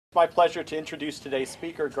My pleasure to introduce today's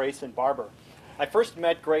speaker, Grayson Barber. I first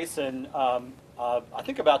met Grayson, I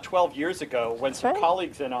think about 12 years ago, when some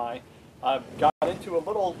colleagues and I got into a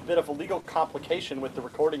little bit of a legal complication with the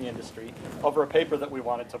recording industry over a paper that we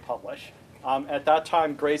wanted to publish. At that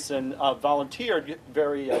time, Grayson volunteered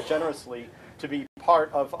very generously to be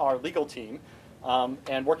part of our legal team,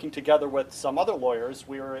 and working together with some other lawyers,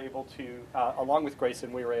 we were able to, along with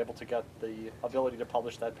Grayson, we were able to get the ability to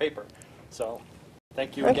publish that paper. So.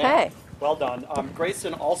 Thank you again. Okay. Well done.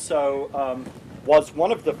 Grayson also was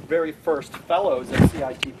one of the very first fellows at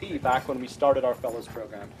CITP back when we started our fellows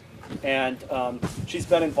program. And she's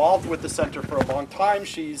been involved with the center for a long time.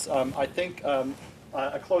 She's, I think,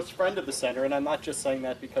 a close friend of the center, and I'm not just saying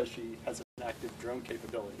that because she has an active drone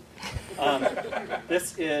capability.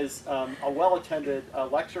 This is a well-attended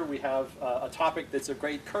lecture. We have a topic that's of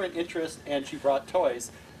great current interest, and she brought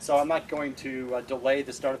toys. So I'm not going to delay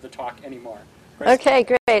the start of the talk anymore. Okay,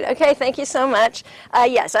 great. Okay, thank you so much.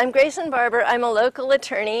 Yes, I'm Grayson Barber. I'm a local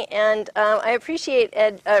attorney, and I appreciate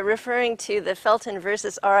Ed referring to the Felton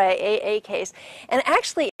versus RIAA case. And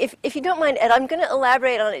actually, if you don't mind, Ed, I'm going to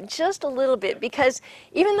elaborate on it just a little bit, because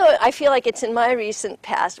even though I feel like it's in my recent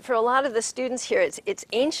past, for a lot of the students here, it's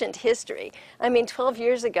ancient history. I mean, 12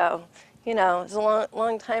 years ago, you know, it's a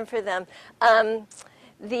long time for them.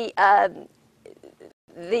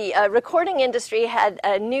 The recording industry had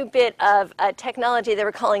a new bit of technology they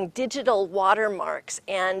were calling digital watermarks,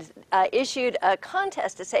 and issued a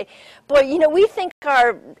contest to say, boy, you know, we think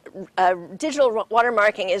our digital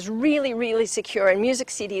watermarking is really, really secure, and music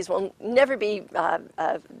CDs will never be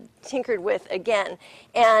tinkered with again.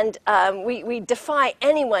 And we defy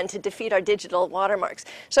anyone to defeat our digital watermarks.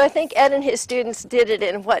 So I think Ed and his students did it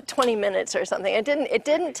in, what, 20 minutes or something. It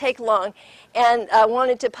didn't take long, and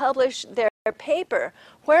wanted to publish their paper,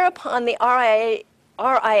 whereupon the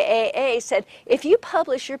RIAA said, if you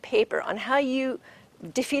publish your paper on how you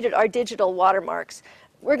defeated our digital watermarks,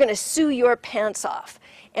 we're going to sue your pants off.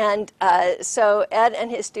 And so Ed and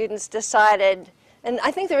his students decided, and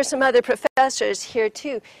I think there were some other professors here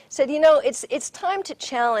too, said, you know, it's time to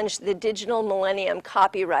challenge the Digital Millennium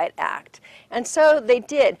Copyright Act. And so they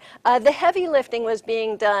did. The heavy lifting was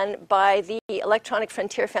being done by the Electronic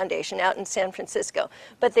Frontier Foundation out in San Francisco,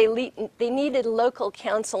 but they needed local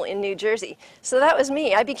counsel in New Jersey. So that was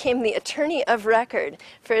me. I became the attorney of record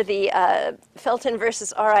for the Felton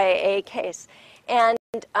versus RIAA case. And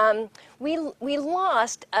we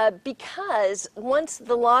lost because once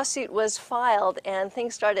the lawsuit was filed and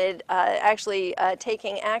things started actually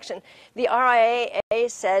taking action, the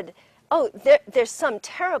RIAA said, oh, there's some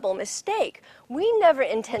terrible mistake. We never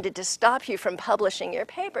intended to stop you from publishing your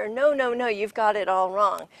paper. No, no, no, you've got it all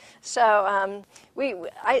wrong. So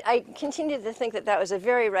I continue to think that was a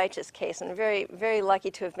very righteous case, and very, very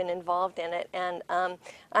lucky to have been involved in it. And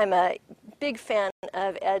I'm a big fan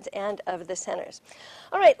of Ed's and of the center's.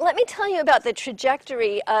 All right, let me tell you about the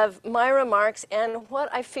trajectory of my remarks and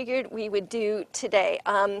what I figured we would do today.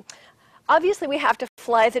 Obviously, we have to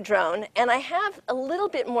fly the drone, and I have a little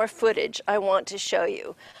bit more footage I want to show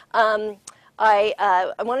you. I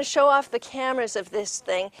want to show off the cameras of this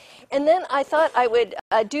thing, and then I thought I would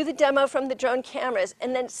do the demo from the drone cameras,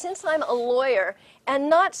 and then since I'm a lawyer and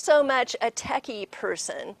not so much a techie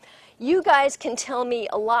person, you guys can tell me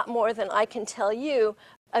a lot more than I can tell you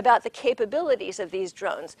about the capabilities of these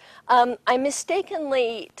drones. I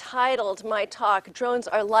mistakenly titled my talk, "Drones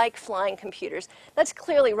Are Like Flying Computers." That's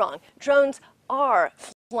clearly wrong. Drones are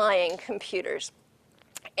flying computers.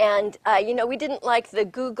 And, you know, we didn't like the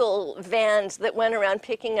Google vans that went around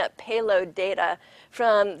picking up payload data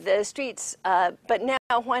from the streets, but now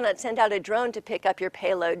why not send out a drone to pick up your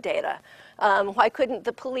payload data? Why couldn't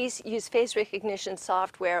the police use face recognition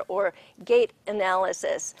software or gait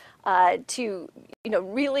analysis to, you know,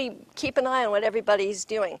 really keep an eye on what everybody's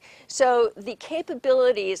doing? So the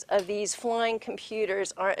capabilities of these flying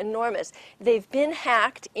computers are enormous. They've been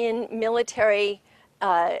hacked in military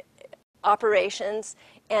operations,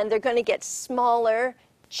 and they're going to get smaller,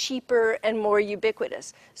 cheaper, and more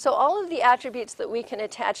ubiquitous. So all of the attributes that we can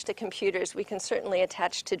attach to computers, we can certainly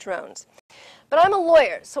attach to drones. But I'm a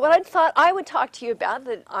lawyer, so what I thought I would talk to you about,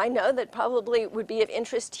 that I know that probably would be of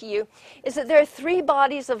interest to you, is that there are three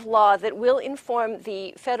bodies of law that will inform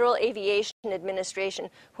the Federal Aviation Administration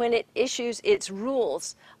when it issues its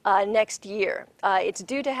rules next year. It's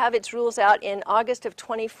due to have its rules out in August of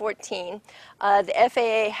 2014. The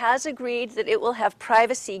FAA has agreed that it will have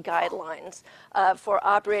privacy guidelines for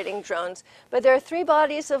operating drones, but there are three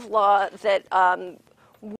bodies of law that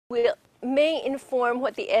may inform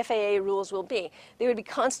what the FAA rules will be. There would be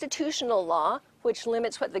constitutional law, which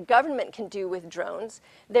limits what the government can do with drones.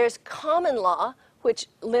 There's common law, which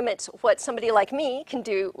limits what somebody like me can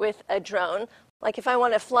do with a drone. Like if I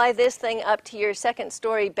want to fly this thing up to your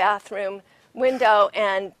second-story bathroom window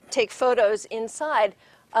and take photos inside,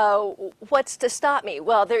 what's to stop me?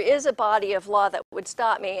 Well, there is a body of law that would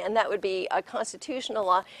stop me, and that would be a constitutional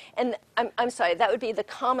law. And I'm sorry, that would be the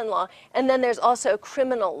common law. And then there's also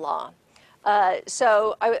criminal law.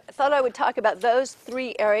 So I thought I would talk about those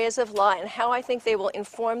three areas of law and how I think they will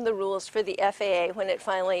inform the rules for the FAA when it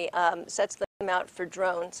finally sets them out for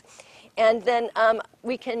drones. And then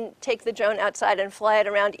we can take the drone outside and fly it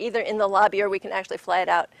around either in the lobby, or we can actually fly it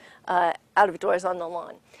out of doors on the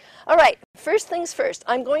lawn. All right, first things first.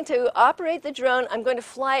 I'm going to operate the drone. I'm going to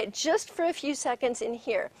fly it just for a few seconds in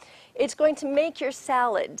here. It's going to make your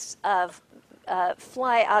salads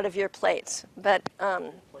fly out of your plates. But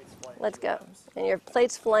let's go. And your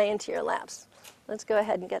plates fly into your laps. Let's go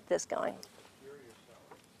ahead and get this going.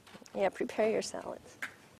 Yeah, prepare your salads.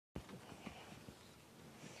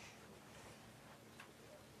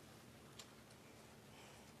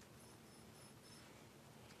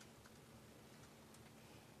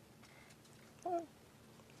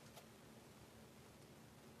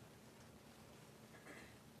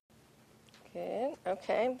 Good.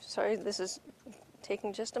 Okay. Sorry, this is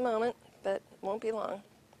taking just a moment, but won't be long.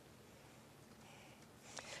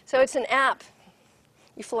 So it's an app.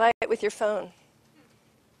 You fly it with your phone.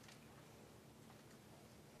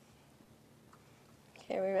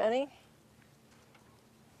 Okay, are we ready?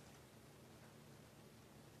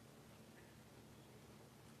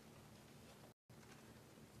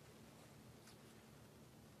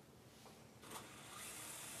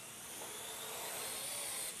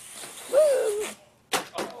 Woo!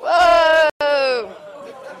 Whoa!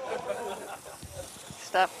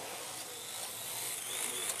 Stop.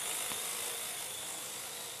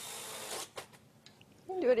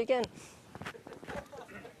 Do it again.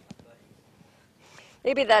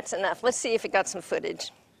 Maybe that's enough. Let's see if it got some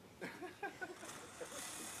footage.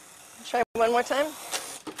 Try one more time?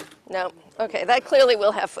 No. Okay, that clearly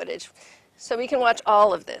will have footage. So we can watch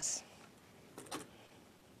all of this.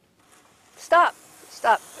 Stop.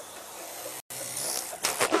 Stop.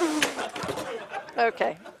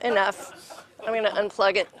 Okay, enough. I'm going to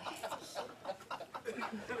unplug it.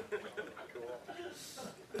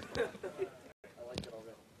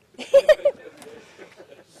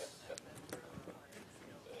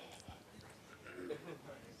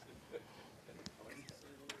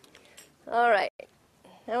 All right.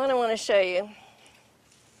 Now what I want to show you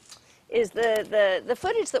is the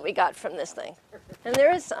footage that we got from this thing. And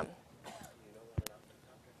there is some.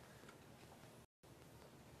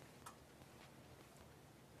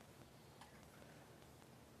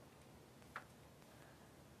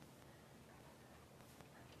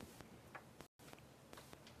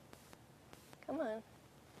 Come on.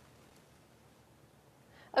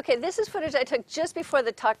 Okay, this is footage I took just before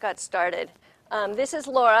the talk got started. This is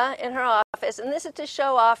Laura in her office, and this is to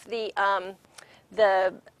show off the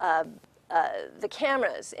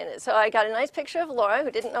cameras in it. So I got a nice picture of Laura, who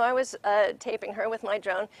didn't know I was taping her with my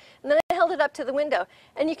drone, and then I held it up to the window.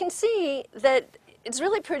 And you can see that it's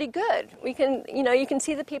really pretty good. We can, you can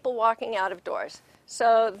see the people walking out of doors.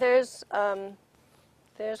 So there's one.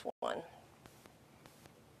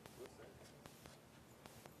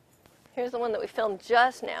 Here's the one that we filmed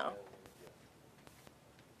just now.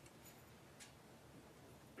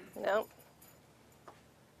 Nope.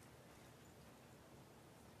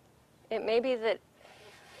 It may be that,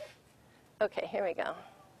 okay, here we go.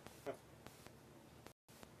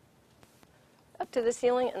 Up to the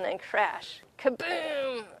ceiling and then crash.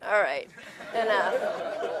 Kaboom! All right, enough.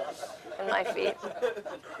 And my feet.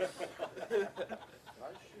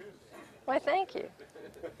 Why, thank you.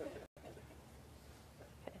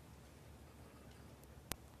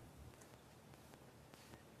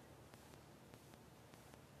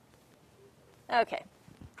 Okay,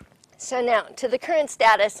 so now to the current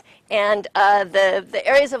status and the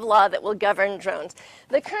areas of law that will govern drones.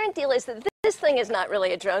 The current deal is that this thing is not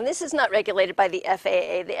really a drone. This is not regulated by the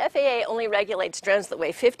FAA. The FAA only regulates drones that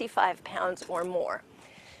weigh 55 pounds or more.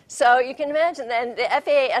 So you can imagine then the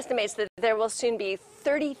FAA estimates that there will soon be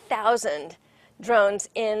 30,000 drones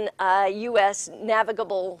in U.S.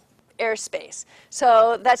 navigable airspace.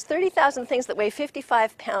 So that's 30,000 things that weigh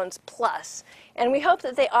 55 pounds plus. And we hope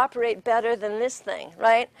that they operate better than this thing,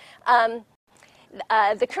 right?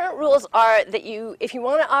 The current rules are that if you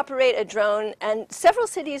want to operate a drone, and several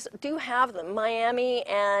cities do have them, Miami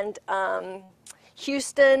and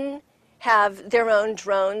Houston have their own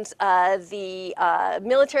drones. The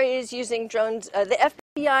military is using drones. The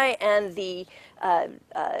FBI and the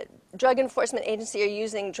Drug Enforcement Agency are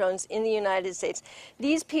using drones in the United States.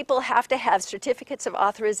 These people have to have certificates of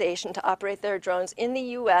authorization to operate their drones in the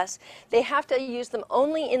U.S. They have to use them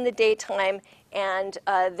only in the daytime, and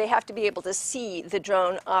they have to be able to see the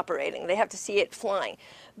drone operating. They have to see it flying.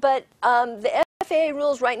 But the FAA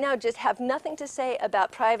rules right now just have nothing to say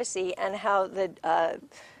about privacy and how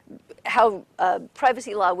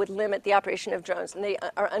privacy law would limit the operation of drones, and they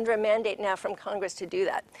are under a mandate now from Congress to do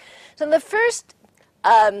that. So the first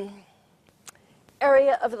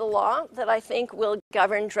area of the law that I think will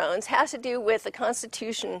govern drones has to do with the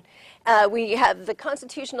Constitution. We have the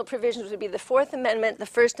constitutional provisions would be the Fourth Amendment, the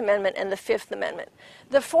First Amendment, and the Fifth Amendment.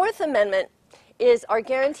 The Fourth Amendment is our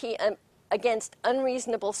guarantee against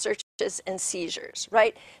unreasonable searches and seizures,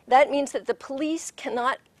 right? That means that the police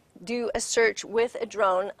cannot do a search with a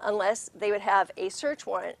drone unless they would have a search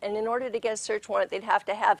warrant. And in order to get a search warrant, they'd have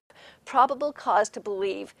to have probable cause to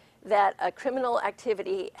believe that a criminal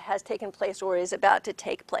activity has taken place or is about to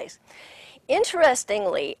take place.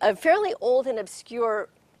 Interestingly, a fairly old and obscure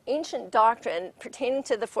ancient doctrine pertaining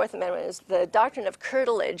to the Fourth Amendment is the doctrine of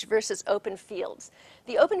curtilage versus open fields.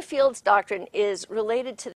 The open fields doctrine is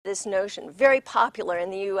related to this notion, very popular in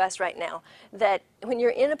the U.S. right now, that when you're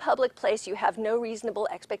in a public place, you have no reasonable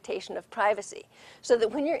expectation of privacy. So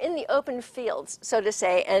that when you're in the open fields, so to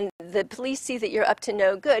say, and the police see that you're up to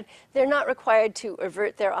no good, they're not required to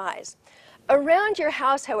avert their eyes. Around your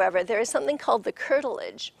house, however, there is something called the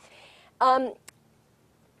curtilage.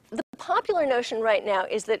 The popular notion right now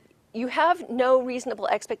is that you have no reasonable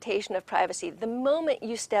expectation of privacy the moment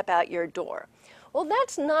you step out your door. Well,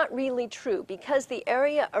 that's not really true because the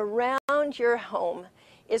area around your home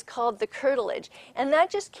is called the curtilage. And that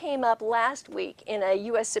just came up last week in a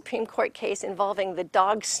U.S. Supreme Court case involving the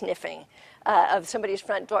dog sniffing of somebody's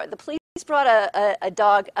front door. The police brought a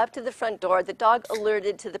dog up to the front door. The dog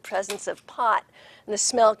alerted to the presence of pot and the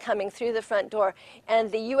smell coming through the front door.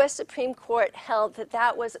 And the U.S. Supreme Court held that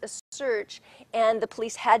that was a search, and the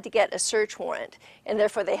police had to get a search warrant. And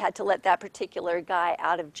therefore, they had to let that particular guy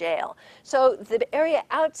out of jail. So the area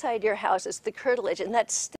outside your house is the curtilage, and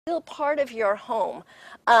that's still part of your home.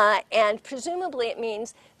 And presumably, it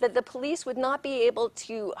means that the police would not be able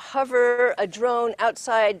to hover a drone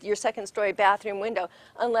outside your second-story bathroom window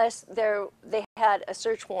unless they had a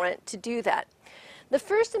search warrant to do that. The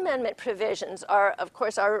First Amendment provisions are, of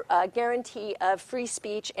course, our guarantee of free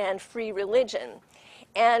speech and free religion.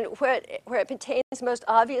 And where it pertains most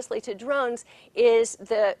obviously to drones is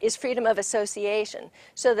freedom of association.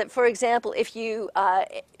 So that, for example, if you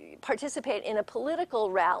participate in a political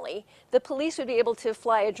rally, the police would be able to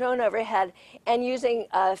fly a drone overhead and using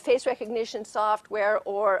face recognition software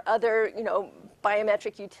or other,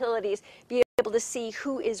 biometric utilities, be able to see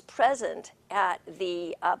who is present at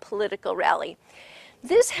the political rally.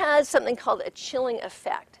 This has something called a chilling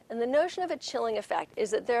effect. And the notion of a chilling effect is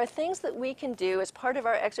that there are things that we can do as part of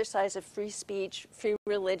our exercise of free speech, free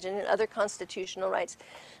religion, and other constitutional rights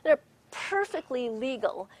that are perfectly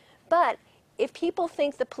legal. But if people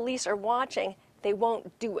think the police are watching, they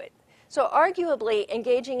won't do it. So arguably,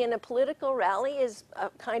 engaging in a political rally is a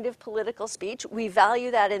kind of political speech. We value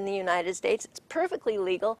that in the United States. It's perfectly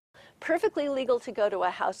legal to go to a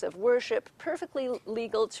house of worship, perfectly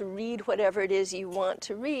legal to read whatever it is you want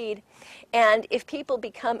to read. And if people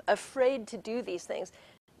become afraid to do these things,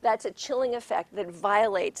 that's a chilling effect that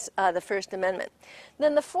violates the First Amendment.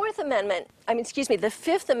 Then the the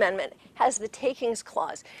Fifth Amendment has the takings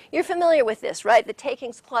clause. You're familiar with this, right? The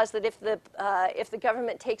takings clause that if the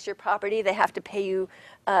government takes your property, they have to pay you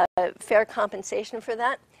fair compensation for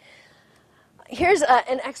that. Here's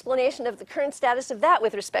an explanation of the current status of that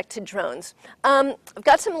with respect to drones. I've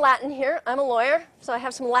got some Latin here. I'm a lawyer, so I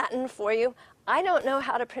have some Latin for you. I don't know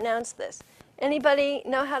how to pronounce this. Anybody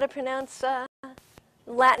know how to pronounce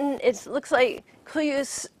Latin? It looks like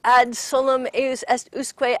cuius ad solum eius est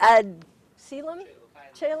usque ad caelum?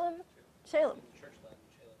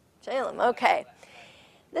 Caelum, okay.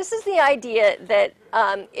 This is the idea that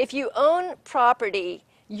if you own property,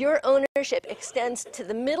 your ownership extends to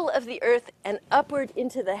the middle of the earth and upward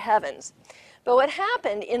into the heavens. But what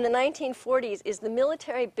happened in the 1940s is the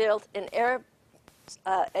military built an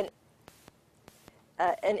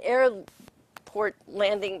airport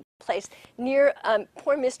landing place near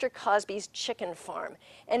poor Mr. Cosby's chicken farm.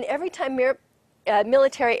 And every time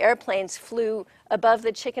military airplanes flew above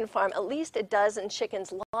the chicken farm, at least a dozen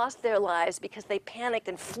chickens lost their lives because they panicked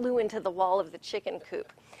and flew into the wall of the chicken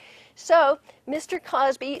coop. So Mr.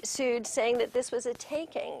 Cosby sued, saying that this was a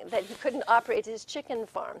taking, that he couldn't operate his chicken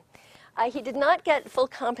farm. He did not get full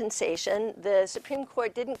compensation. The Supreme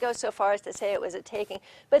Court didn't go so far as to say it was a taking,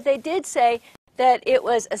 but they did say that it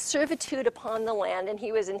was a servitude upon the land and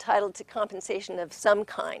he was entitled to compensation of some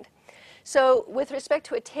kind. So with respect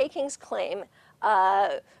to a takings claim,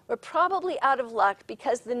 we're probably out of luck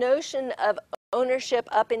because the notion of ownership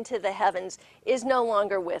up into the heavens is no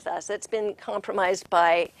longer with us. It's been compromised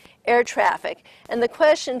by air traffic. And the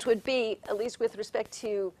questions would be, at least with respect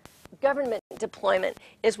to government deployment,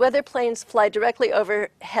 is whether planes fly directly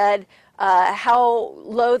overhead, how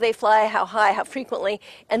low they fly, how high, how frequently,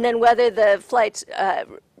 and then whether the flights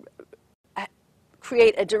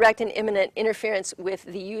create a direct and imminent interference with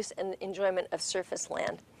the use and enjoyment of surface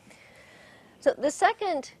land. So the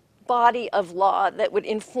second body of law that would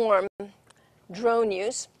inform drone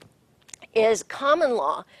use is common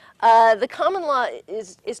law. The common law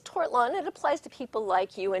is tort law, and it applies to people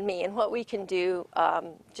like you and me and what we can do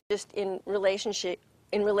just in relation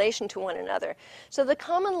to one another. So the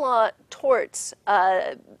common law torts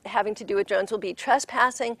having to do with drones will be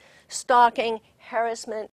trespassing, stalking,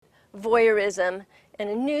 harassment, voyeurism, and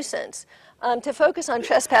a nuisance. To focus on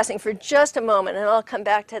trespassing for just a moment, and I'll come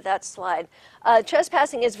back to that slide.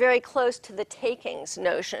 Trespassing is very close to the takings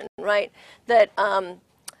notion, right? That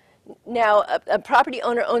now a property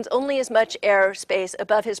owner owns only as much airspace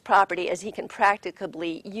above his property as he can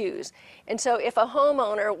practicably use. And so if a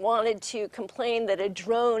homeowner wanted to complain that a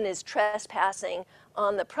drone is trespassing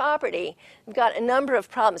on the property, you've got a number of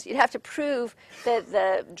problems. You'd have to prove that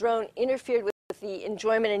the drone interfered with the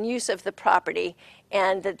enjoyment and use of the property,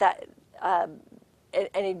 and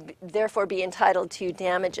and he'd therefore be entitled to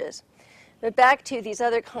damages. But back to these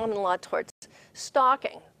other common law torts.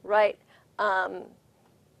 Stalking, right?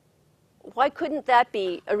 Why couldn't that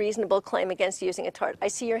be a reasonable claim against using a tort? I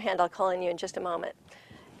see your hand. I'll call on you in just a moment.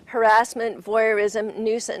 Harassment, voyeurism,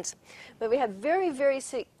 nuisance. But we have very, very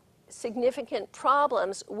significant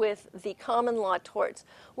problems with the common law torts.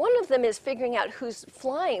 One of them is figuring out who's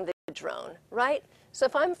flying the drone, right? So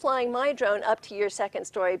if I'm flying my drone up to your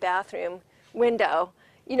second-story bathroom window,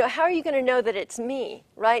 you know, how are you going to know that it's me,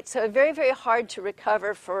 right? So very, very hard to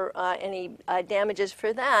recover for any damages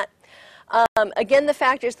for that. Again, the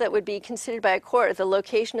factors that would be considered by a court are the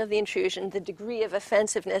location of the intrusion, the degree of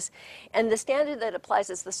offensiveness, and the standard that applies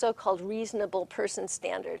is the so-called reasonable person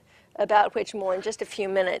standard, about which more in just a few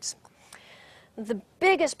minutes. The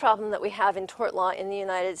biggest problem that we have in tort law in the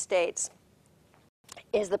United States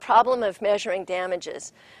is the problem of measuring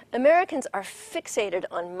damages. Americans are fixated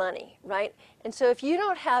on money, right? And so if you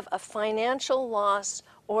don't have a financial loss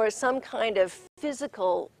or some kind of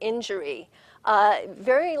physical injury,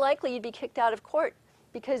 very likely you'd be kicked out of court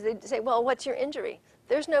because they'd say, well, what's your injury?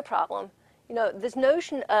 There's no problem. You know, this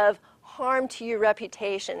notion of harm to your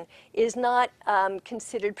reputation is not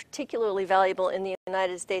considered particularly valuable in the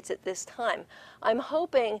United States at this time. I'm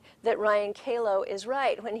hoping that Ryan Kalo is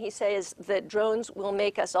right when he says that drones will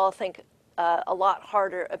make us all think a lot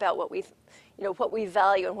harder about what we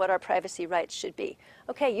value and what our privacy rights should be.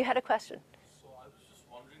 Okay, you had a question. So I was just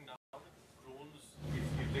wondering now that drones,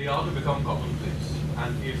 if they are to become commonplace,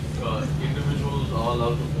 and if individuals are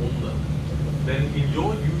allowed to own them, then in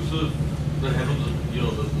your use of the heavens, you know,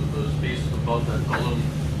 the space above that column,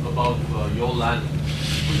 above your land,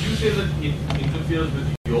 would you say that it interferes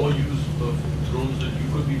with your use of drones that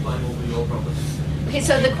you could be flying over your property? Okay,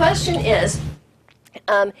 so the question is,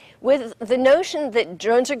 with the notion that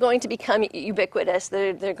drones are going to become ubiquitous,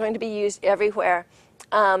 they're going to be used everywhere,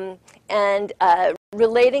 and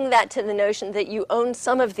relating that to the notion that you own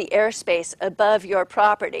some of the airspace above your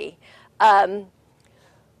property, let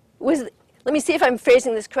me see if I'm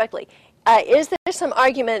phrasing this correctly. Is there some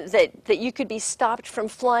argument that you could be stopped from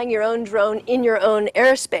flying your own drone in your own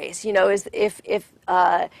airspace? You know,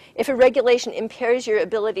 if a regulation impairs your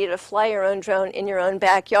ability to fly your own drone in your own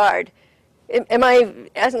backyard, am I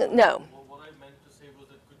asking? No. Well, what I meant to say was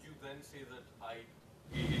that could you then say that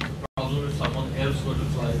it's a problem if someone else were to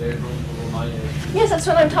fly their drone over my airspace? Yes, that's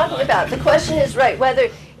what I'm talking about. The question is, right, whether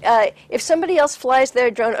if somebody else flies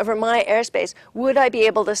their drone over my airspace, would I be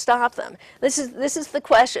able to stop them? This is the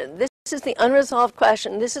question. This is the unresolved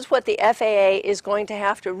question. This is what the FAA is going to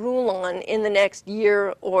have to rule on in the next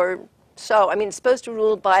year or so. I mean, it's supposed to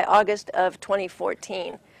rule by August of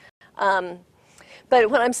 2014. But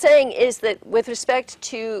what I'm saying is that with respect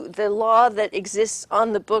to the law that exists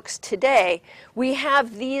on the books today, we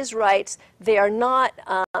have these rights. They are not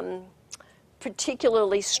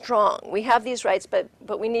particularly strong. We have these rights,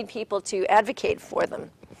 but we need people to advocate for them.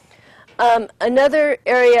 Another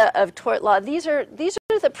area of tort law, these are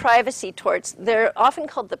the privacy torts. They're often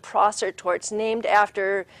called the Prosser torts, named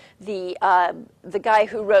after the guy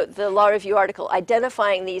who wrote the Law Review article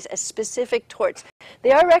identifying these as specific torts.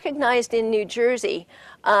 They are recognized in New Jersey,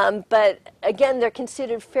 but again, they're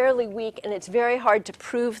considered fairly weak, and it's very hard to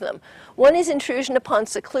prove them. One is intrusion upon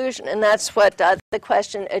seclusion, and that's what the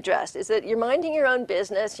question addressed, is that you're minding your own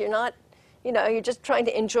business, you're not, you know, you're just trying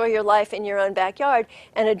to enjoy your life in your own backyard,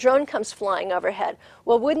 and a drone comes flying overhead.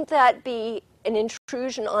 Well, wouldn't that be an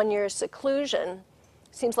intrusion on your seclusion?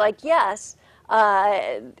 Seems like yes.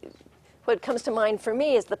 What comes to mind for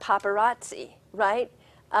me is the paparazzi, right?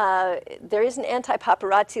 There is an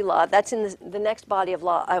anti-paparazzi law. That's in the next body of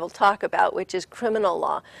law I will talk about, which is criminal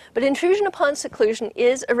law. But intrusion upon seclusion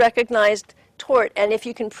is a recognized tort, and if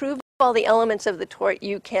you can prove all the elements of the tort,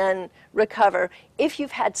 you can recover if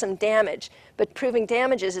you've had some damage. But proving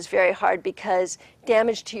damages is very hard because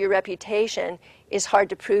damage to your reputation is hard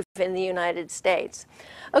to prove in the United States.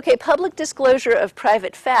 Okay, public disclosure of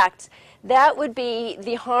private facts. That would be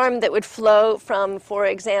the harm that would flow from, for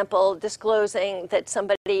example, disclosing that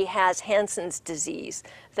somebody has Hansen's disease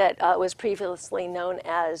that was previously known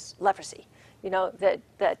as leprosy. You know, that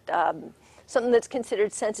something that's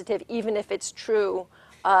considered sensitive, even if it's true,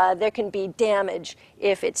 there can be damage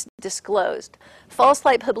if it's disclosed. False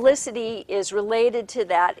light publicity is related to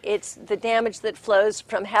that. It's the damage that flows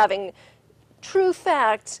from having true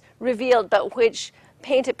facts revealed, but which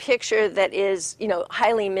paint a picture that is, you know,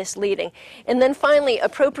 highly misleading. And then finally,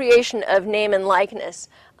 appropriation of name and likeness.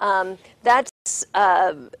 That's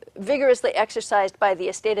vigorously exercised by the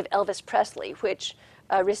estate of Elvis Presley, which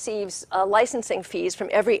receives licensing fees from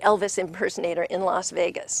every Elvis impersonator in Las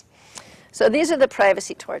Vegas. So these are the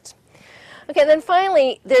privacy torts. Okay, then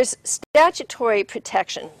finally, there's statutory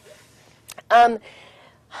protection.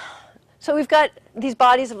 So we've got these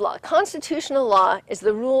bodies of law. Constitutional law is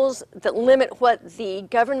the rules that limit what the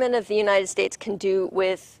government of the United States can do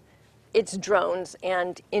with its drones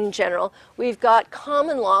and in general. We've got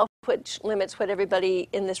common law, which limits what everybody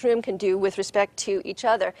in this room can do with respect to each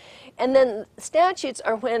other. And then statutes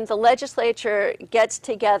are when the legislature gets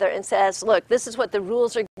together and says, look, this is what the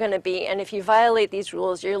rules are going to be, and if you violate these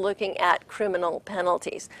rules, you're looking at criminal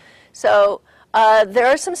penalties. So there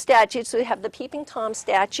are some statutes. We have the Peeping Tom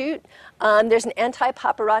statute. There's an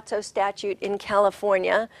anti-paparazzo statute in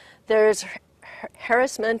California. There's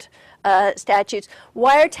harassment statutes.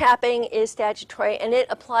 Wiretapping is statutory, and it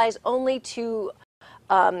applies only to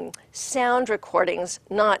sound recordings,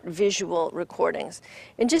 not visual recordings.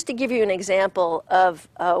 And just to give you an example of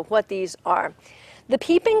what these are. The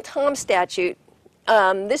Peeping Tom statute,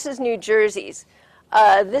 this is New Jersey's.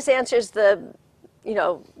 This answers the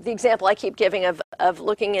example I keep giving of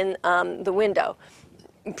looking in the window.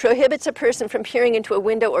 Prohibits a person from peering into a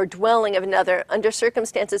window or dwelling of another under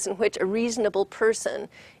circumstances in which a reasonable person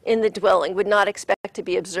in the dwelling would not expect to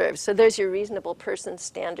be observed. So there's your reasonable person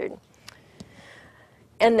standard.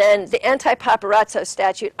 And then the anti-paparazzo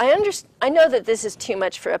statute. I know that this is too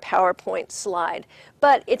much for a PowerPoint slide,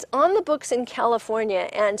 but it's on the books in California,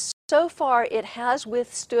 and so far it has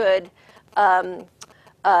withstood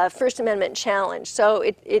First Amendment challenge. So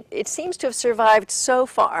it seems to have survived so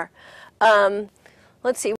far.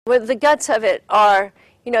 Let's see, what the guts of it are,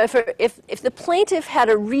 if the plaintiff had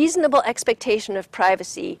a reasonable expectation of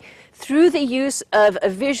privacy through the use of a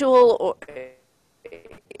visual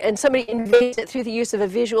and somebody invades it through the use of a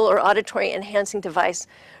visual or auditory enhancing device,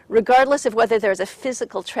 regardless of whether there's a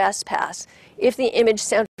physical trespass, if the image,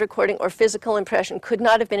 sound recording, or physical impression could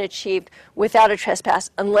not have been achieved without a trespass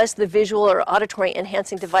unless the visual or auditory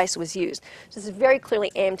enhancing device was used. So this is very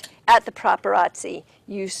clearly aimed at the paparazzi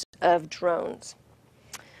use of drones.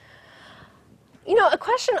 A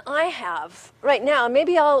question I have right now,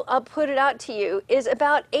 maybe I'll put it out to you, is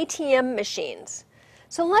about ATM machines.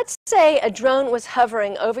 So let's say a drone was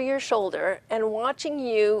hovering over your shoulder and watching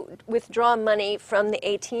you withdraw money from the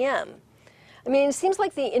ATM. I mean, it seems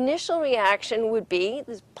like the initial reaction would be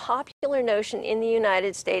this popular notion in the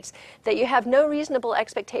United States that you have no reasonable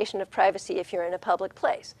expectation of privacy if you're in a public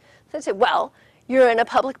place. So they say, well, you're in a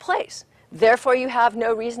public place. Therefore, you have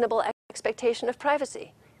no reasonable expectation of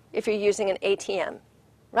privacy if you're using an ATM,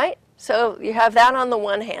 right? So you have that on the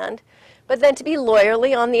one hand. But then to be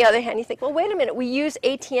lawyerly, on the other hand, you think, well, wait a minute, we use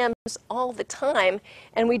ATMs all the time,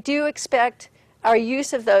 and we do expect our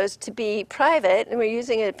use of those to be private, and we're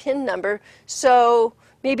using a PIN number, so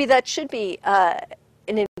maybe that should be an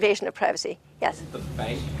invasion of privacy. Yes? Does the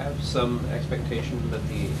bank have some expectation that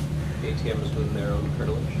the ATM is within their own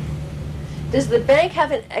curtilage? Does the bank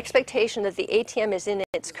have an expectation that the ATM is in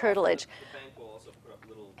its curtilage? The bank will also put up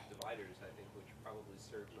little dividers, I think, which probably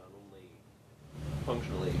serve not only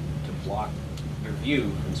functionally to block your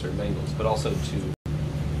view from certain angles, but also to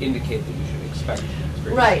indicate that you should expect.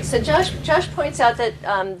 Right. So Josh points out that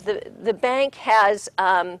the bank has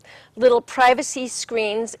little privacy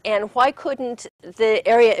screens, and why couldn't the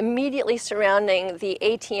area immediately surrounding the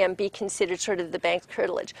ATM be considered sort of the bank's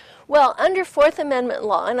curtilage? Well, under Fourth Amendment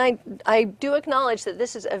law, and I do acknowledge that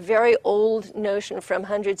this is a very old notion from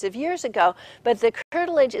hundreds of years ago, but the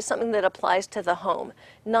curtilage is something that applies to the home,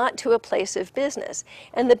 not to a place of business.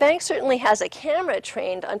 And the bank certainly has a camera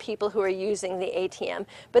trained on people who are using the ATM,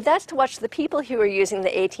 but that's to watch the people who are using the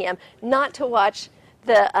ATM, not to watch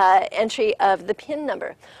the entry of the PIN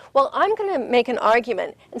number. Well, I'm going to make an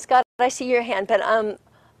argument, and Scott, I see your hand, but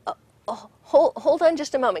hold on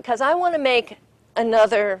just a moment, because I want to make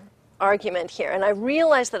another argument here, and I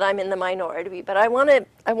realize that I'm in the minority, but I want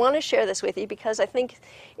to share this with you because I think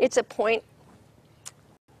it's a point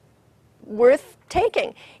worth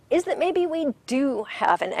taking, is that maybe we do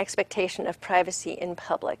have an expectation of privacy in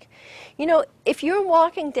public. You know, if you're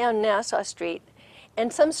walking down Nassau Street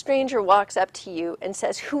and some stranger walks up to you and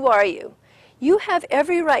says, "Who are you?" you have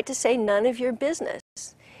every right to say, "None of your business."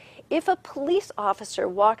 If a police officer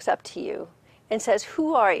walks up to you and says,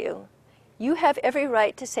 "Who are you?" you have every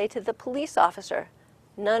right to say to the police officer,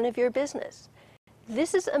 "None of your business."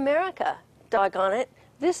 This is America, doggone it.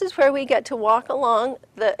 This is where we get to walk along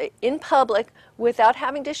in public without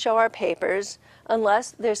having to show our papers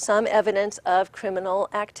unless there's some evidence of criminal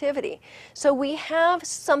activity. So we have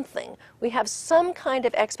something. We have some kind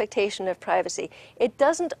of expectation of privacy. It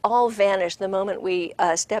doesn't all vanish the moment we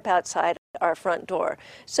step outside our front door.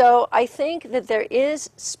 So I think that there is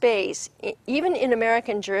space, even in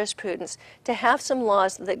American jurisprudence, to have some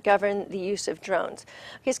laws that govern the use of drones.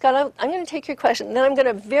 Okay, Scott, I'm going to take your question, and then I'm going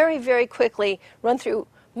to very, very quickly run through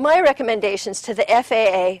my recommendations to the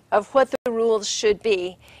FAA of what the rules should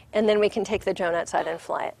be, and then we can take the drone outside and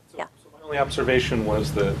fly it. Yeah. So my only observation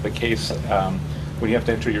was the case when you have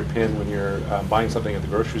to enter your PIN when you're buying something at the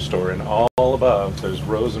grocery store, and all above there's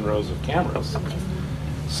rows and rows of cameras.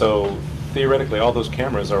 So theoretically, all those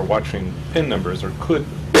cameras are watching PIN numbers, or could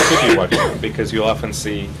be watching them, because you'll often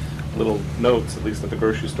see little notes, at least at the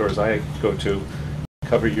grocery stores I go to,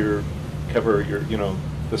 cover your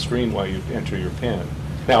the screen while you enter your PIN.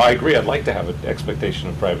 Now, I agree, I'd like to have an expectation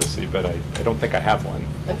of privacy, but I don't think I have one.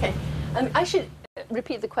 Okay. I should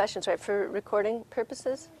repeat the questions, right, for recording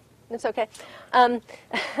purposes? It's okay.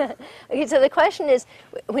 Okay, so the question is,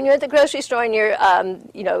 when you're at the grocery store and you're,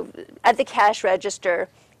 at the cash register,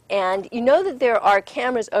 and you know that there are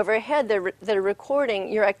cameras overhead that are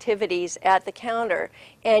recording your activities at the counter,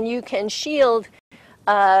 and you can shield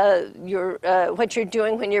what you're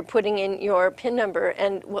doing when you're putting in your PIN number,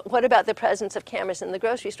 and what about the presence of cameras in the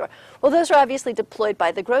grocery store? Well, those are obviously deployed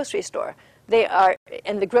by the grocery store. They are,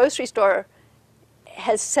 and the grocery store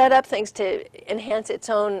has set up things to enhance its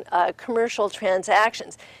own commercial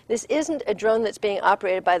transactions. This isn't a drone that's being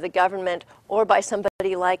operated by the government or by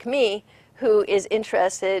somebody like me who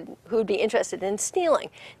would be interested in stealing.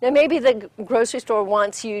 Now, maybe the grocery store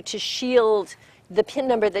wants you to shield the PIN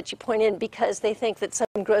number that you point in because they think that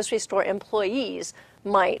some grocery store employees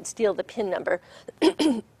might steal the PIN number.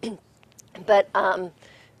 But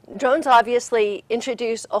drones obviously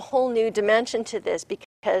introduce a whole new dimension to this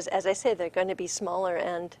because, as I say, they're going to be smaller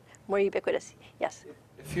and more ubiquitous. Yes?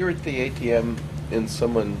 If you're at the ATM and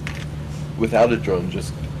someone without a drone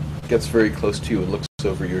just gets very close to you and looks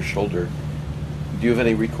over your shoulder, do you have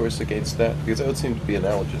any recourse against that? Because that would seem to be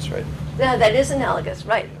analogous, right? Yeah, that is analogous,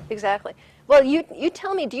 right, exactly. Well, you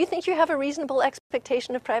tell me, do you think you have a reasonable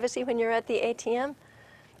expectation of privacy when you're at the ATM?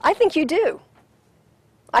 I think you do.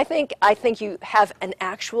 I think you have an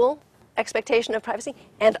actual expectation of privacy,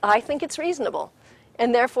 and I think it's reasonable.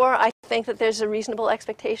 And therefore, I think that there's a reasonable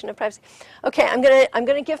expectation of privacy. Okay, I'm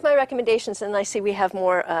gonna give my recommendations, and I see we have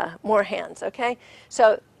more hands, okay?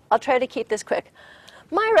 So I'll try to keep this quick.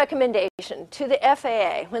 My recommendation to the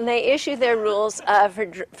FAA when they issue their rules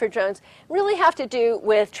for drones really have to do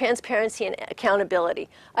with transparency and accountability.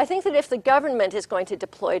 I think that if the government is going to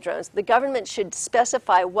deploy drones, the government should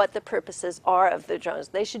specify what the purposes are of the drones.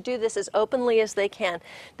 They should do this as openly as they can.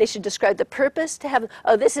 They should describe the purpose to have,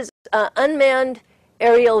 this is unmanned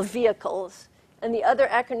aerial vehicles. And the other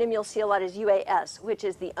acronym you'll see a lot is UAS, which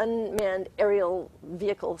is the Unmanned Aerial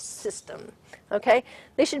Vehicle System. Okay?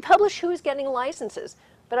 They should publish who's getting licenses.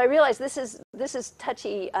 But I realize this is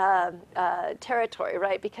touchy territory,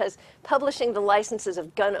 right? Because publishing the licenses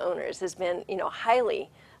of gun owners has been, highly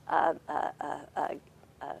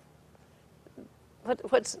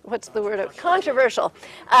what's the word? Controversial.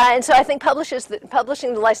 And so I think publishing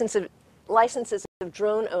the licenses of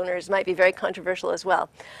drone owners might be very controversial as well.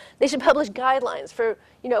 They should publish guidelines for,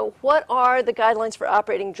 what are the guidelines for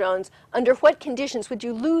operating drones? Under what conditions would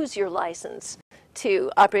you lose your license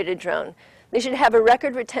to operate a drone? They should have a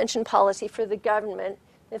record retention policy for the government.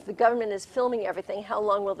 If the government is filming everything, how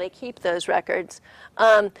long will they keep those records?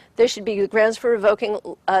 There should be grounds for revoking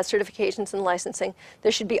certifications and licensing.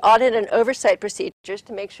 There should be audit and oversight procedures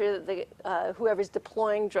to make sure that whoever's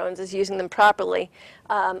deploying drones is using them properly.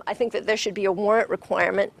 I think that there should be a warrant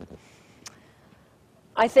requirement.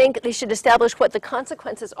 I think they should establish what the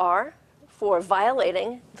consequences are for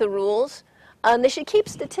violating the rules. They should keep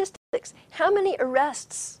statistics. How many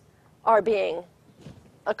arrests are being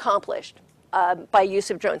accomplished by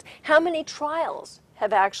use of drones? How many trials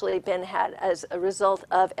have actually been had as a result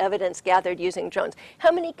of evidence gathered using drones?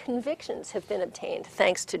 How many convictions have been obtained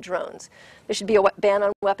thanks to drones? There should be a ban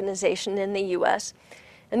on weaponization in the U.S.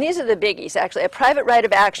 And these are the biggies, actually. A private right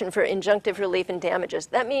of action for injunctive relief and damages.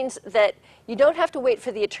 That means that you don't have to wait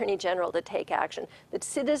for the Attorney General to take action. That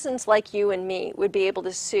citizens like you and me would be able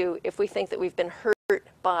to sue if we think that we've been hurt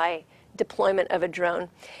by deployment of a drone.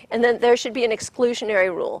 And then there should be an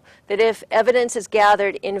exclusionary rule that if evidence is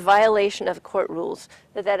gathered in violation of court rules,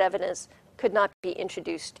 that evidence could not be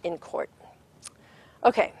introduced in court.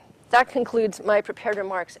 Okay, that concludes my prepared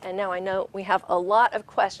remarks, and now I know we have a lot of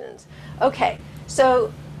questions. Okay,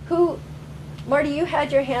 so Marty, you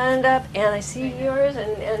had your hand up, and I see yours,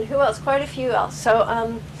 and who else? Quite a few else. So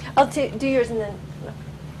I'll do yours and then.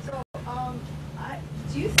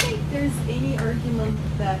 Do you think there's any argument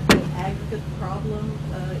that the aggregate problem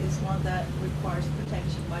is one that requires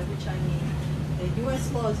protection, by which I mean the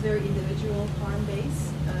U.S. law is very individual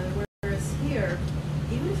harm-based, whereas here,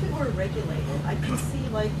 even if it were regulated, I can see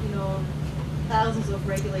thousands of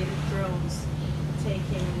regulated drones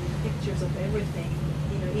taking pictures of everything.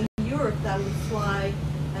 In Europe that would fly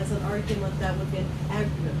as an argument that would be an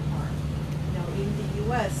aggregate harm. In the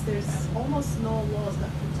U.S. there's almost no laws that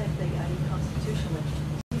protect the AI constitutionally.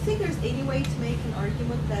 Do you think there's any way to make an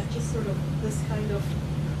argument that just sort of this kind of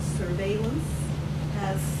surveillance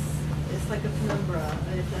is like a penumbra,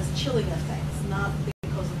 it has chilling effects, not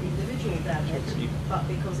because of the individual damage, but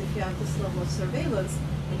because if you have this level of surveillance,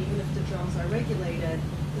 and even if the drones are regulated,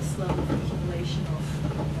 this level of accumulation of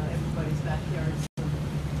everybody's backyards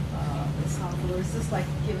is harmful? Or is this like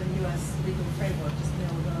given U.S. legal framework, just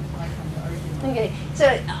going to apply from the argument? Okay, so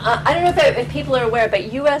I don't know if people are aware,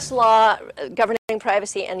 but U.S. law governing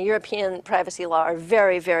privacy and European privacy law are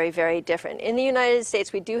very, very, very different. In the United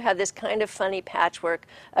States, we do have this kind of funny patchwork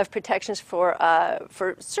of protections for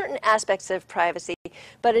certain aspects of privacy,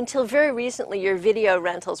 but until very recently, your video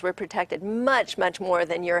rentals were protected much, much more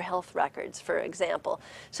than your health records, for example.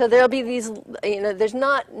 So there'll be these, there's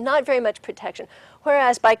not very much protection.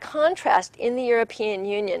 Whereas, by contrast, in the European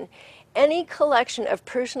Union, any collection of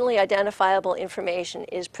personally identifiable information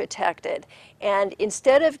is protected. And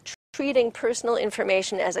instead of treating personal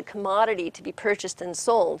information as a commodity to be purchased and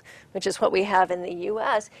sold, which is what we have in the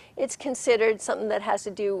U.S., it's considered something that has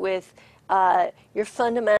to do with your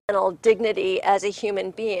fundamental dignity as a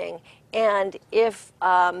human being. And if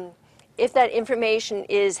that information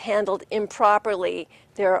is handled improperly,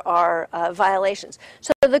 there are violations.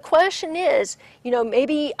 So the question is,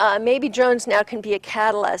 maybe drones now can be a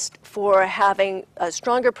catalyst for having a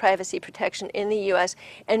stronger privacy protection in the U.S.,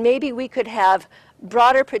 and maybe we could have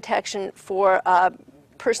broader protection for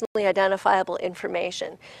personally identifiable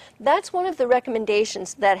information. That's one of the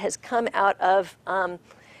recommendations that has come out of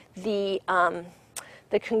the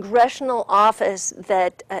Congressional office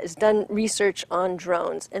that has done research on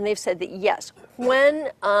drones, and they've said that yes,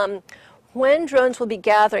 when drones will be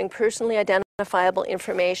gathering personally identifiable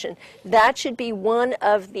information, that should be one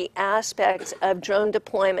of the aspects of drone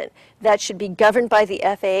deployment that should be governed by the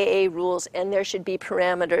FAA rules, and there should be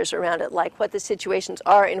parameters around it, like what the situations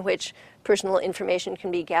are in which personal information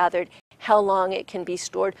can be gathered, how long it can be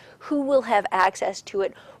stored, who will have access to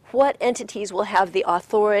it, what entities will have the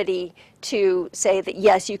authority to say that,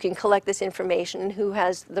 yes, you can collect this information, and who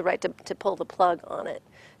has the right to pull the plug on it.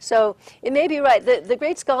 So it may be right. The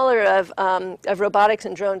great scholar of robotics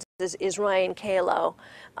and drones is Ryan Calo,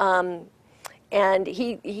 and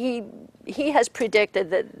he has predicted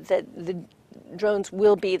that the drones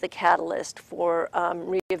will be the catalyst for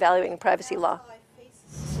reevaluating privacy law.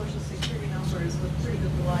 Social security numbers with pretty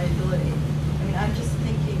good reliability. I mean, I'm just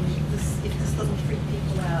thinking, if this doesn't freak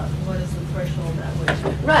people out, what is the threshold at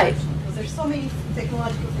which? Right. Because there's so many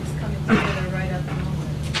technological things coming together right at the moment.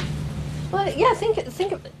 Well, yeah,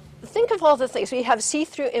 think of all the things. We have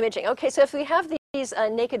see-through imaging. Okay, so if we have these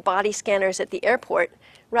naked body scanners at the airport,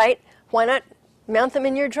 right, why not mount them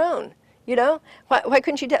in your drone? You know, why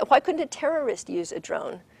couldn't a terrorist use a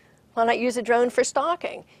drone? Why not use a drone for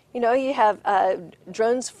stalking? You know, you have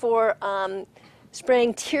drones for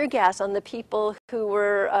spraying tear gas on the people who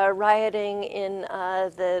were rioting in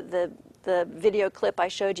the video clip I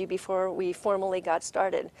showed you before we formally got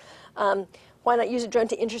started. Why not use a drone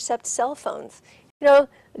to intercept cell phones? You know,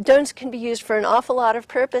 drones can be used for an awful lot of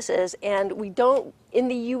purposes, and we don't, in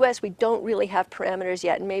the U.S., we don't really have parameters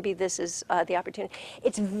yet, and maybe this is the opportunity.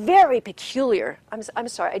 It's very peculiar. I'm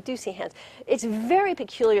sorry, I do see hands. It's very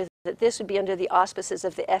peculiar that this would be under the auspices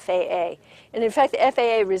of the FAA. And in fact, the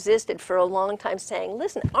FAA resisted for a long time, saying,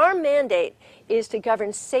 listen, our mandate is to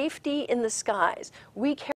govern safety in the skies.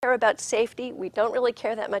 We care about safety. We don't really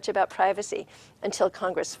care that much about privacy until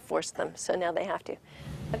Congress forced them, so now they have to.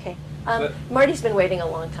 Okay. Marty's been waiting a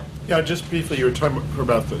long time. Yeah, just briefly, you were talking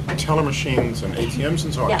about the teller machines and ATMs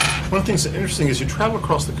and so on. Yeah. One of the things that's interesting is you travel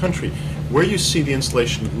across the country where you see the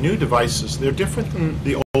installation of new devices. They're different than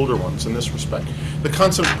the older ones in this respect. The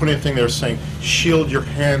concept of putting a thing there saying, shield your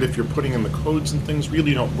hand if you're putting in the codes and things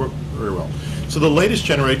really don't work very well. So the latest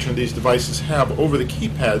generation of these devices have, over the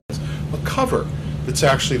keypads, a cover that's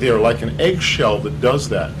actually there, like an eggshell that does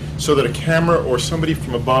that, so that a camera or somebody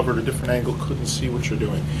from above or at a different angle couldn't see what you're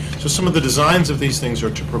doing. So some of the designs of these things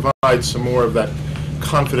are to provide some more of that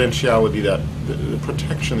confidentiality, that the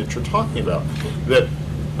protection that you're talking about, that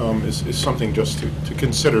is something just to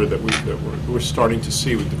consider that we're starting to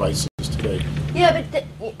see with devices today. Yeah, but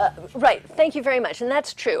right. Thank you very much, and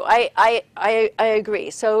that's true. I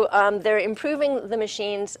agree. So they're improving the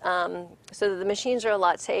machines so that the machines are a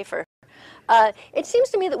lot safer. It seems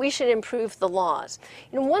to me that we should improve the laws.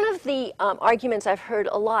 You know, one of the arguments I've heard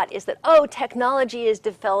a lot is that, oh, technology is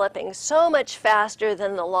developing so much faster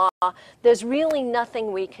than the law, there's really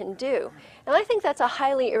nothing we can do. And I think that's a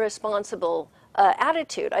highly irresponsible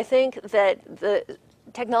attitude. I think that the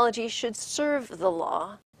technology should serve the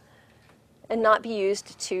law and not be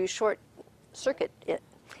used to short-circuit it.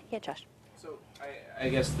 Yeah, Josh. So I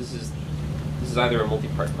guess this is either a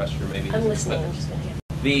multi-part question or maybe. I'm listening. I'm just going to hear.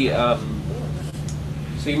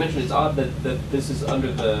 So you mentioned it's odd that this is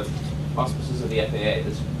under the auspices of the FAA,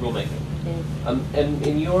 this rulemaking. And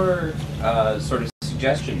in your sort of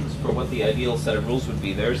suggestions for what the ideal set of rules would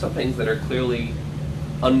be, there are some things that are clearly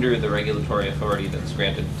under the regulatory authority that's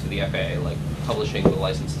granted to the FAA, like publishing the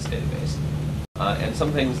licenses database. And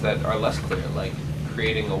some things that are less clear, like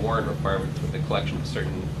creating a warrant requirement for the collection of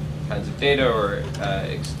certain kinds of data, or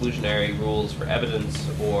exclusionary rules for evidence,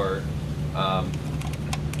 or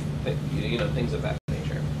things of that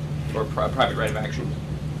nature, or private right of action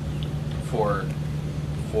for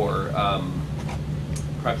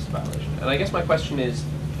privacy violation. And I guess my question is,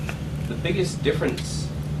 the biggest difference,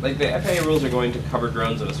 like the FAA rules are going to cover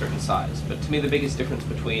drones of a certain size, but to me the biggest difference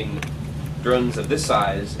between drones of this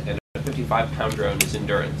size and a 55-pound drone is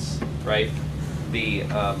endurance, right? The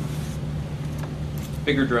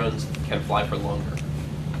bigger drones can fly for longer,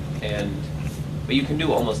 but you can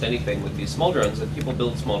do almost anything with these small drones, and people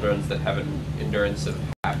build small drones that have an endurance of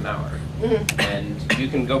half an hour. And you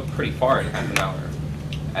can go pretty far in half an hour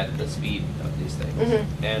at the speed of these things.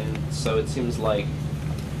 And so it seems like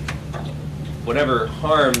whatever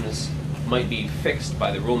harms might be fixed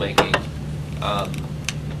by the rulemaking,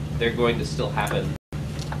 they're going to still happen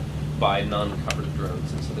by non-covered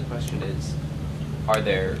drones. And so the question is, are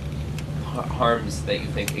there harms that you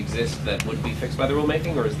think exist that would be fixed by the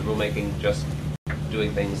rulemaking, or is the rulemaking just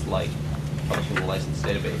doing things like publishing the license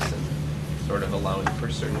database and sort of allowing for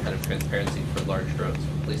certain kind of transparency for large drones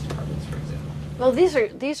for police departments, for example? Well,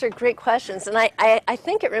 these are great questions, and I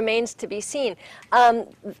think it remains to be seen.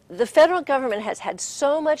 The federal government has had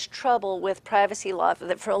so much trouble with privacy law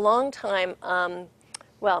that for a long time,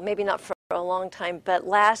 well, maybe not for a long time, but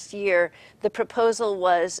last year the proposal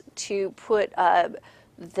was to put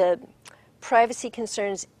the privacy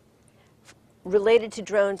concerns related to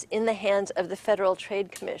drones in the hands of the Federal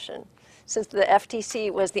Trade Commission, since the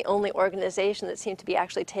FTC was the only organization that seemed to be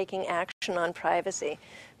actually taking action on privacy.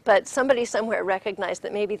 But somebody somewhere recognized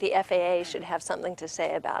that maybe the FAA should have something to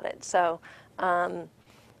say about it. So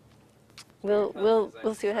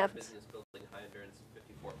we'll see what happens.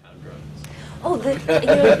 Oh,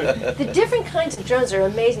 the different kinds of drones are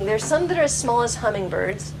amazing. There's some that are as small as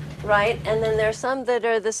hummingbirds, right? And then there's some that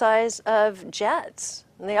are the size of jets.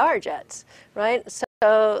 And they are jets, right?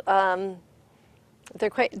 So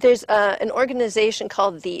there's an organization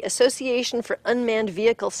called the Association for Unmanned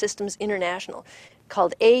Vehicle Systems International,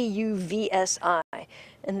 called AUVSI.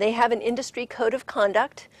 And they have an industry code of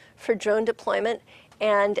conduct for drone deployment.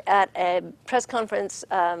 And at a press conference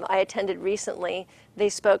I attended recently, they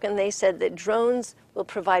spoke and they said that drones will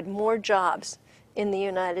provide more jobs in the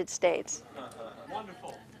United States.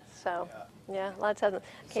 Wonderful. So, yeah, lots of them.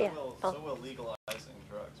 Okay, So will legalizing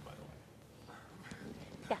drugs, by the way.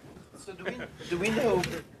 yeah. So do we know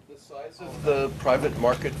the size of the private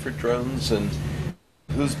market for drones and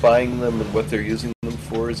who's buying them and what they're using them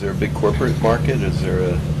for? Is there a big corporate market? Is there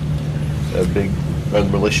a big, are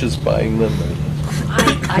militias buying them?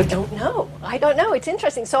 I don't know. I don't know. It's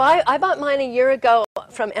interesting. So I bought mine a year ago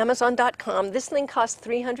from Amazon.com. This thing cost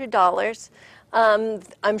 $300.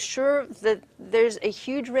 I'm sure that there's a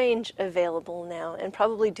huge range available now, and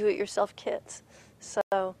probably do-it-yourself kits. So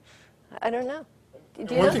I don't know. Do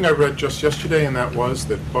you One know? thing I read just yesterday, and that was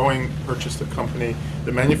that Boeing purchased a company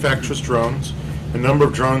that manufactures drones. The number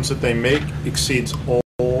of drones that they make exceeds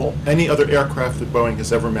any other aircraft that Boeing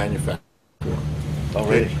has ever manufactured.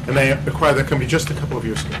 Already. Okay? And they acquired that company just a couple of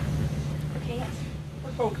years ago. Okay, yes.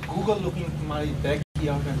 What about Google looking at my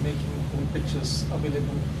backyard and making home pictures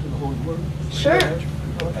available to the whole world? Sure.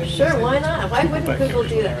 Sure, why not? Why wouldn't Google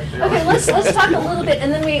do that? Okay, let's talk a little bit,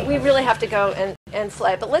 and then we really have to go and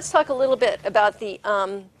fly. But let's talk a little bit about the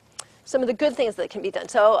some of the good things that can be done.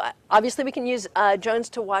 So obviously we can use drones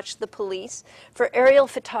to watch the police. For aerial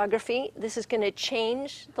photography, this is going to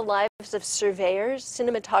change the lives of surveyors,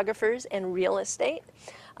 cinematographers, and real estate.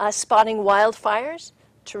 Spotting wildfires,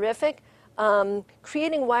 terrific.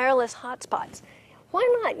 Creating wireless hotspots. Why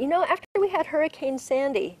not? You know, after we had Hurricane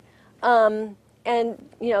Sandy, and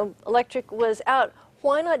electric was out,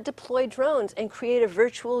 why not deploy drones and create a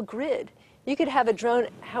virtual grid? You could have a drone,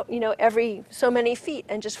 every so many feet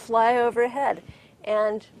and just fly overhead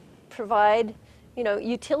and provide,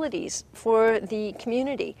 utilities for the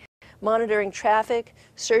community, monitoring traffic,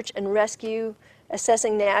 search and rescue,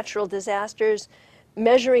 assessing natural disasters,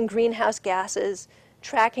 measuring greenhouse gases,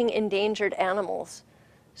 tracking endangered animals.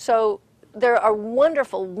 So there are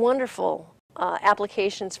wonderful, wonderful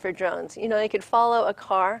applications for drones. They could follow a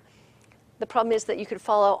car. The problem is that you could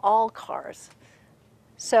follow all cars.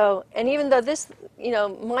 So, and even though this,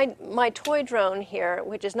 my toy drone here,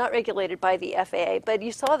 which is not regulated by the FAA, but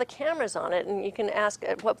you saw the cameras on it, and you can ask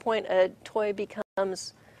at what point a toy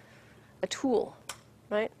becomes a tool,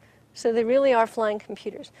 right? So they really are flying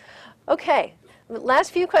computers. Okay,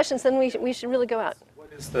 last few questions, then we should really go out.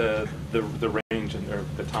 What is the range and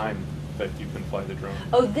the time that you can fly the drone?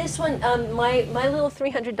 Oh, this one, my little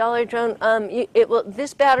 $300 drone,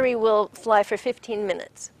 this battery will fly for 15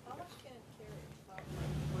 minutes. How much can it carry?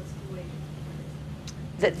 What's the weight?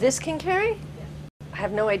 That this can carry? I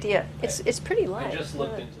have no idea. It's pretty light. I just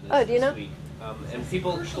looked into this Oh, do you know? this week. And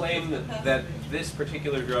people claim that this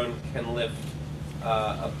particular drone can lift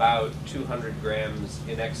about 200 grams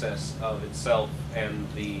in excess of itself and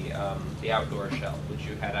the outdoor shell, which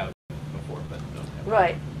you had out before, but don't have.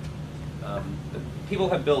 Right. People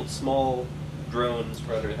have built small drones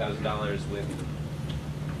for under $1,000 with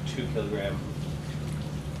 2 kilogram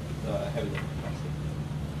heavy lift capacity.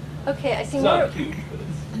 Okay, I see It's more. not huge, but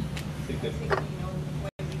it's significant.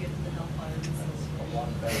 When you get to the Hellfire.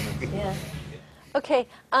 Yeah. Okay,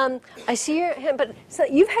 I see your hand, but so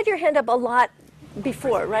you've had your hand up a lot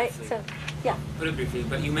before, right? So, yeah. Put it briefly,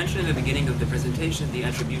 but you mentioned at the beginning of the presentation the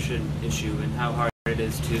attribution issue and how hard it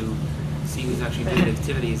is to see who's actually doing the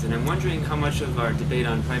activities, and I'm wondering how much of our debate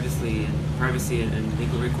on privacy and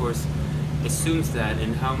legal recourse assumes that,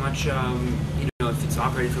 and how much, if it's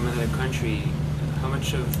operated from another country, how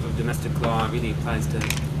much of domestic law really applies to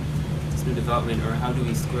this new development, or how do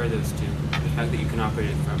we square those two? The fact that you can operate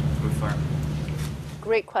it from afar.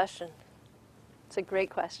 Great question. It's a great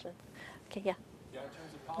question. Okay, yeah. Yeah,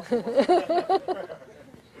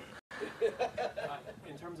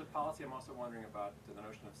 in terms of policy, I'm also wondering about the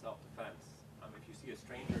notion of self-defense. If you see a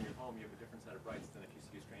stranger in your home, you have a different set of rights than if you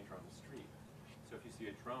see a stranger on the street. So if you see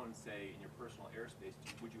a drone, say, in your personal airspace,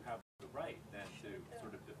 would you have the right then to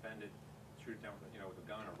sort of defend it, shoot it down with a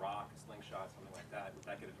gun, a rock, a slingshot, something like that? Would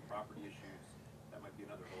that get into property issues? That might be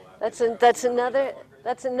another whole avenue.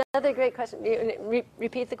 That's another great question.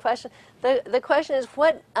 Repeat the question. The question is,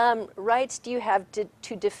 what rights do you have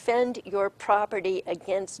to defend your property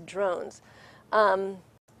against drones?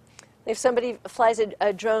 If somebody flies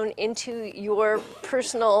a drone into your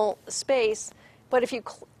personal space, what if you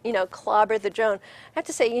clobber the drone? I have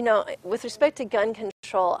to say, with respect to gun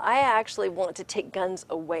control, I actually want to take guns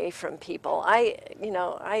away from people.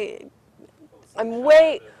 I'm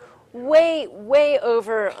way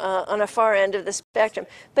over on a far end of the spectrum.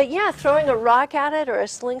 But yeah, throwing a rock at it or a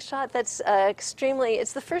slingshot, that's extremely,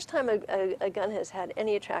 it's the first time a gun has had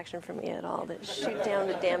any attraction for me at all, to shoot down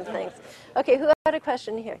the damn things. Okay, who had a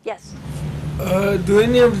question here? Yes? Do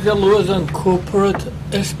any of the laws on corporate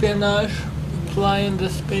espionage apply in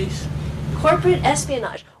this space? Corporate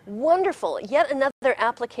espionage. Wonderful, yet another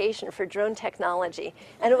application for drone technology.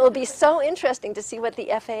 And it will be so interesting to see what the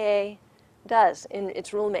FAA does in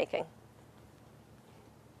its rulemaking.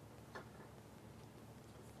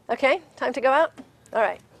 Okay, time to go out? All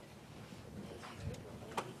right.